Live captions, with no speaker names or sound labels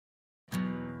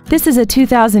This is a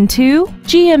 2002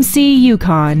 GMC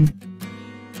YUKON.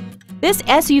 This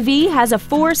SUV has a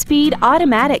 4-speed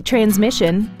automatic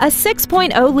transmission, a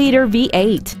 6.0-liter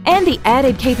V8, and the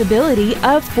added capability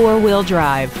of 4-wheel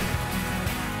drive.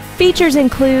 Features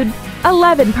include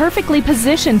 11 perfectly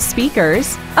positioned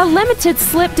speakers, a limited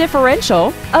slip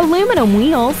differential, aluminum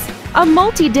wheels, a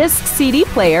multi-disc CD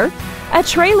player, a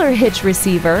trailer hitch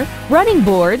receiver, running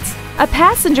boards, a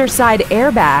passenger side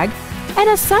airbag, and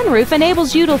a sunroof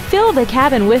enables you to fill the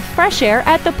cabin with fresh air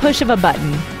at the push of a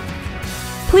button.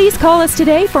 Please call us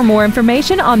today for more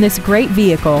information on this great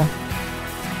vehicle.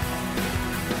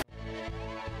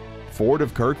 Ford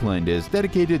of Kirkland is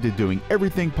dedicated to doing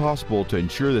everything possible to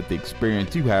ensure that the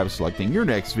experience you have selecting your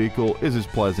next vehicle is as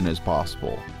pleasant as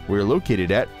possible. We're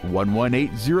located at 11800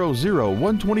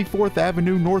 124th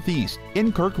Avenue Northeast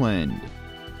in Kirkland.